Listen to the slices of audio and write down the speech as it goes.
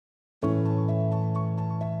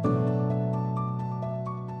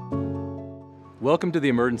Welcome to the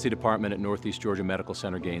Emergency Department at Northeast Georgia Medical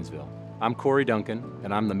Center, Gainesville. I'm Corey Duncan,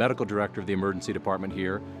 and I'm the Medical Director of the Emergency Department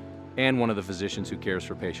here and one of the physicians who cares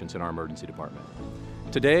for patients in our emergency department.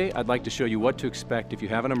 Today, I'd like to show you what to expect if you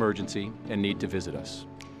have an emergency and need to visit us.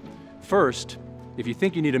 First, if you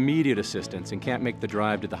think you need immediate assistance and can't make the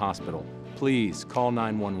drive to the hospital, please call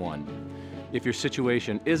 911. If your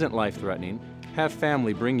situation isn't life-threatening, have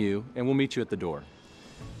family bring you and we'll meet you at the door.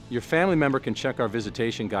 Your family member can check our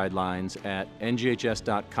visitation guidelines at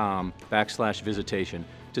nghs.com/visitation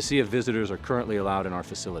to see if visitors are currently allowed in our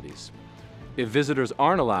facilities. If visitors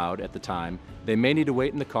aren't allowed at the time, they may need to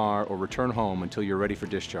wait in the car or return home until you're ready for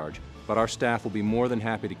discharge, but our staff will be more than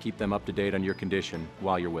happy to keep them up to date on your condition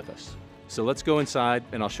while you're with us. So let's go inside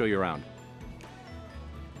and I'll show you around.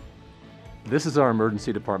 This is our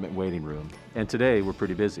emergency department waiting room, and today we're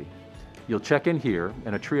pretty busy. You'll check in here,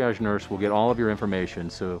 and a triage nurse will get all of your information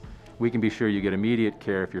so we can be sure you get immediate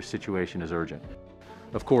care if your situation is urgent.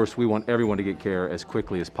 Of course, we want everyone to get care as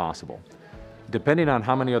quickly as possible. Depending on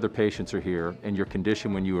how many other patients are here and your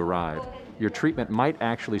condition when you arrive, your treatment might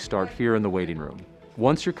actually start here in the waiting room.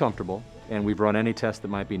 Once you're comfortable, and we've run any tests that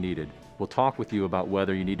might be needed, we'll talk with you about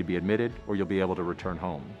whether you need to be admitted or you'll be able to return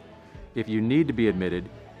home. If you need to be admitted,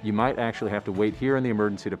 you might actually have to wait here in the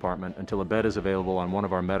emergency department until a bed is available on one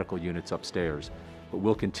of our medical units upstairs. But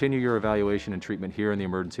we'll continue your evaluation and treatment here in the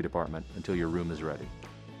emergency department until your room is ready.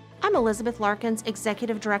 I'm Elizabeth Larkins,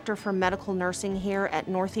 Executive Director for Medical Nursing here at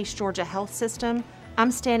Northeast Georgia Health System. I'm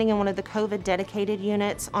standing in one of the COVID dedicated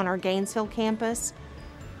units on our Gainesville campus.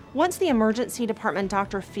 Once the emergency department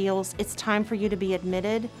doctor feels it's time for you to be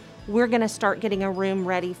admitted, we're going to start getting a room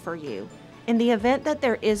ready for you. In the event that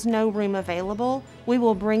there is no room available, we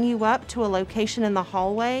will bring you up to a location in the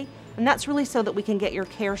hallway, and that's really so that we can get your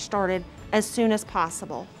care started as soon as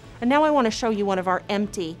possible. And now I want to show you one of our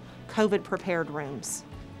empty COVID-prepared rooms.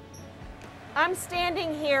 I'm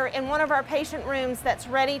standing here in one of our patient rooms that's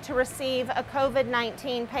ready to receive a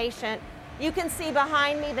COVID-19 patient. You can see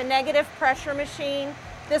behind me the negative pressure machine.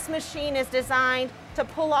 This machine is designed to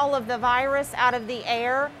pull all of the virus out of the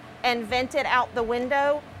air and vent it out the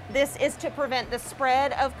window. This is to prevent the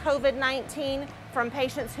spread of COVID-19 from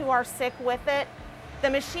patients who are sick with it. The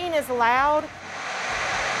machine is loud.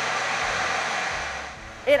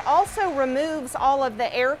 It also removes all of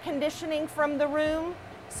the air conditioning from the room,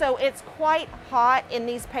 so it's quite hot in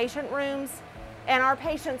these patient rooms, and our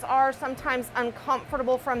patients are sometimes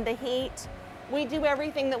uncomfortable from the heat. We do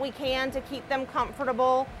everything that we can to keep them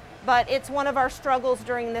comfortable, but it's one of our struggles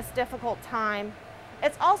during this difficult time.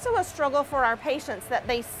 It's also a struggle for our patients that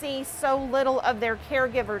they see so little of their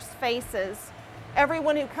caregivers' faces.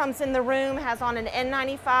 Everyone who comes in the room has on an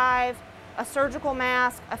N95, a surgical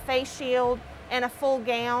mask, a face shield, and a full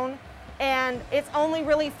gown. And it's only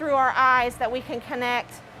really through our eyes that we can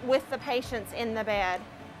connect with the patients in the bed.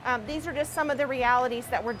 These are just some of the realities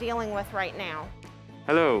that we're dealing with right now.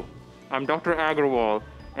 Hello, I'm Dr. Agarwal,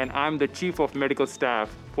 and I'm the Chief of Medical Staff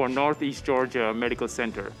for Northeast Georgia Medical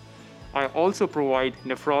Center. I also provide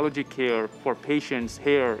nephrology care for patients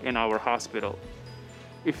here in our hospital.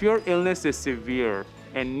 If your illness is severe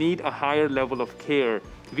and need a higher level of care,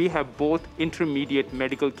 we have both intermediate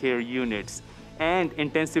medical care units and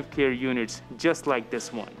intensive care units just like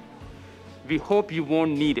this one. We hope you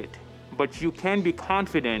won't need it, but you can be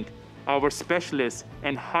confident our specialists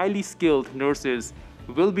and highly skilled nurses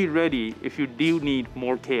will be ready if you do need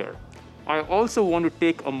more care. I also want to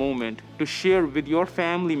take a moment to share with your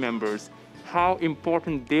family members how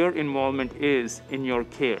important their involvement is in your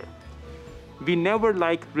care. We never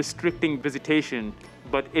like restricting visitation,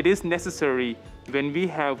 but it is necessary when we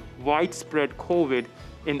have widespread COVID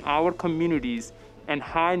in our communities and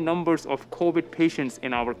high numbers of COVID patients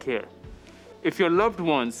in our care. If your loved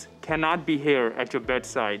ones cannot be here at your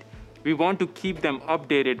bedside, we want to keep them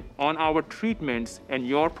updated on our treatments and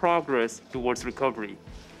your progress towards recovery.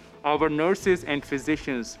 Our nurses and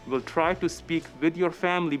physicians will try to speak with your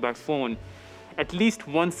family by phone at least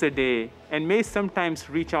once a day and may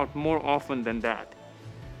sometimes reach out more often than that.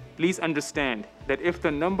 Please understand that if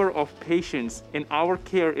the number of patients in our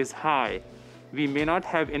care is high, we may not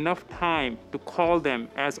have enough time to call them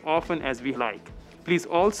as often as we like. Please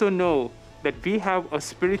also know that we have a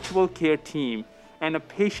spiritual care team and a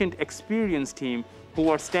patient experience team who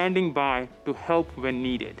are standing by to help when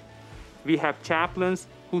needed. We have chaplains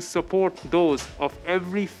who support those of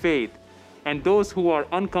every faith and those who are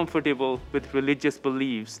uncomfortable with religious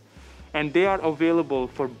beliefs, and they are available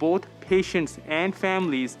for both patients and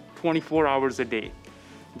families 24 hours a day.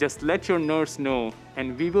 Just let your nurse know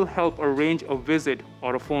and we will help arrange a visit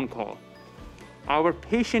or a phone call. Our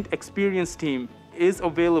patient experience team is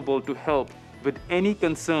available to help with any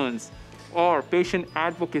concerns or patient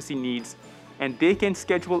advocacy needs, and they can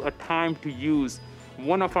schedule a time to use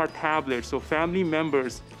one of our tablets so family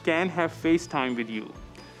members can have FaceTime with you.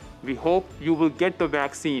 We hope you will get the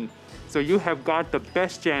vaccine so you have got the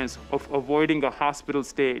best chance of avoiding a hospital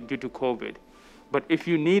stay due to COVID. But if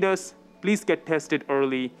you need us, please get tested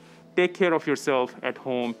early, take care of yourself at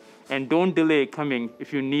home, and don't delay coming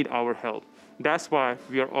if you need our help. That's why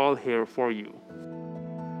we are all here for you.